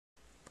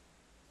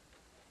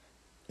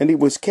And he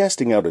was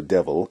casting out a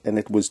devil, and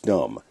it was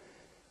dumb.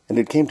 And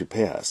it came to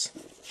pass,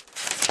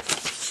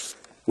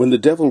 when the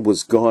devil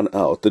was gone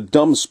out, the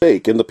dumb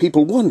spake, and the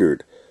people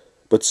wondered.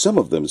 But some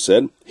of them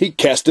said, He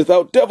casteth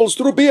out devils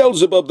through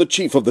Beelzebub, the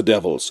chief of the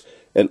devils.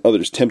 And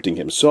others tempting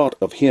him sought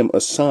of him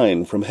a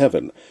sign from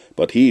heaven.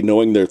 But he,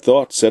 knowing their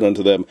thoughts, said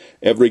unto them,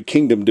 Every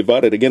kingdom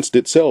divided against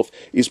itself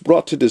is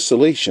brought to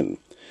desolation,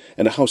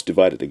 and a house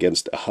divided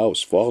against a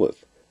house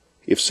falleth.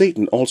 If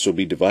Satan also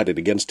be divided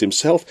against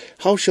himself,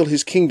 how shall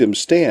his kingdom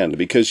stand?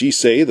 Because ye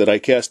say that I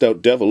cast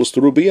out devils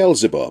through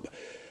Beelzebub.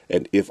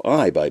 And if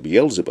I by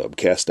Beelzebub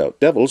cast out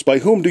devils, by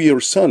whom do your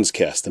sons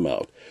cast them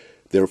out?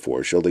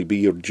 Therefore shall they be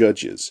your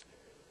judges.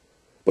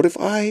 But if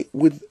I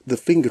with the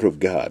finger of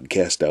God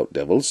cast out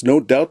devils, no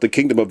doubt the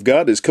kingdom of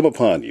God is come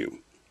upon you.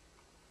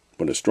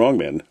 When a strong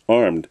man,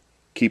 armed,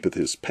 keepeth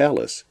his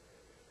palace,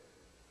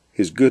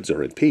 his goods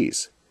are in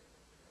peace.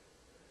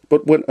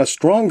 But when a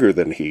stronger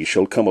than he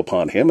shall come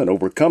upon him, and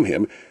overcome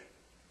him,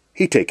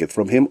 he taketh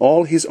from him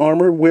all his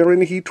armour wherein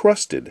he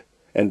trusted,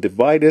 and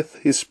divideth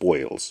his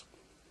spoils.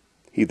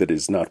 He that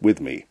is not with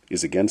me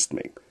is against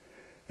me,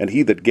 and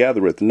he that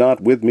gathereth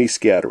not with me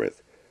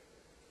scattereth.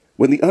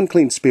 When the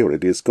unclean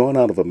spirit is gone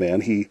out of a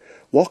man, he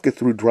walketh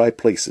through dry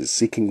places,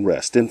 seeking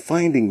rest, and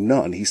finding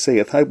none, he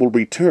saith, I will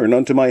return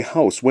unto my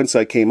house whence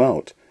I came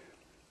out.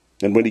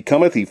 And when he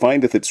cometh, he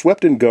findeth it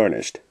swept and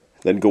garnished.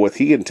 Then goeth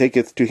he, and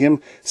taketh to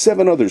him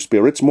 7 other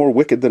spirits more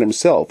wicked than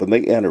himself, and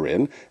they enter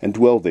in, and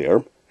dwell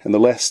there, and the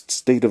last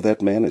state of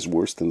that man is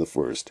worse than the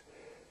first.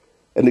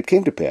 And it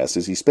came to pass,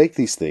 as he spake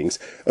these things,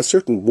 a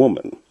certain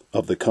woman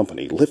of the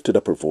company lifted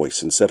up her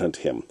voice, and said unto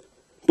him,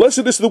 Blessed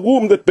is the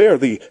womb that bare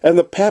thee, and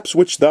the paps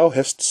which thou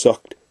hast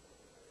sucked.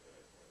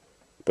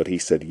 But he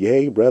said,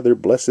 Yea, rather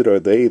blessed are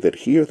they that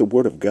hear the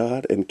word of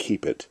God, and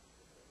keep it.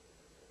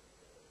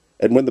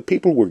 And when the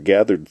people were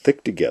gathered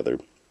thick together,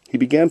 he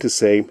began to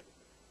say,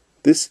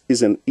 This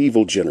is an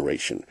evil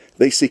generation.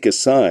 They seek a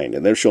sign,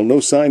 and there shall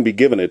no sign be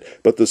given it,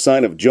 but the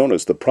sign of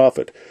Jonas the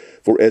prophet.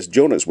 For as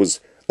Jonas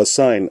was a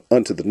sign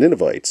unto the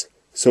Ninevites,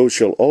 so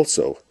shall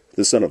also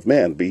the Son of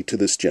Man be to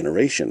this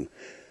generation.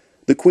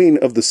 The queen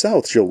of the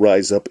south shall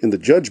rise up in the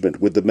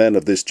judgment with the men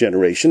of this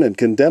generation, and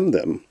condemn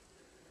them.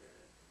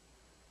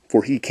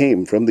 For he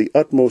came from the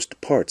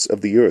utmost parts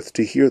of the earth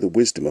to hear the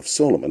wisdom of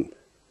Solomon.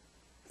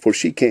 For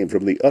she came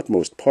from the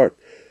utmost parts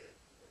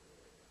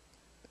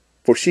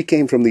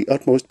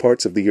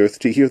of the earth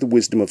to hear the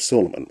wisdom of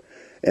Solomon.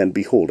 And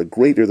behold, a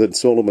greater than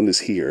Solomon is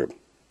here.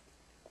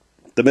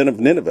 The men of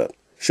Nineveh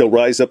shall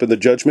rise up in the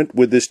judgment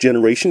with this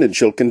generation, and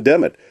shall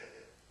condemn it.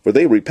 For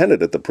they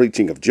repented at the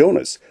preaching of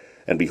Jonas.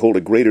 And behold,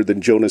 a greater than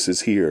Jonas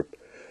is here.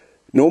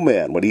 No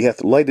man, when he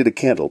hath lighted a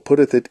candle,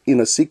 putteth it in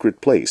a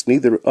secret place,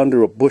 neither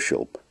under a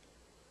bushel,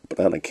 but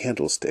on a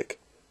candlestick,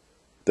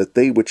 that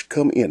they which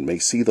come in may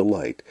see the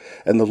light.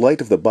 And the light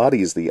of the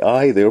body is the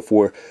eye.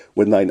 Therefore,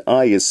 when thine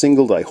eye is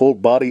single, thy whole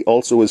body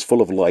also is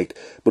full of light.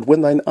 But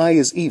when thine eye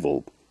is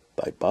evil,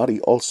 thy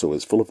body also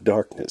is full of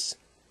darkness.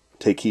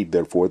 Take heed,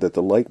 therefore, that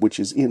the light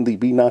which is in thee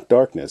be not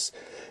darkness.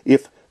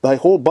 If thy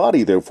whole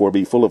body, therefore,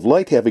 be full of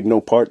light, having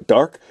no part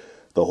dark,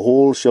 the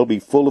whole shall be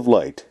full of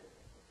light,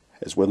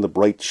 as when the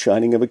bright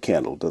shining of a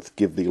candle doth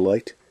give thee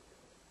light.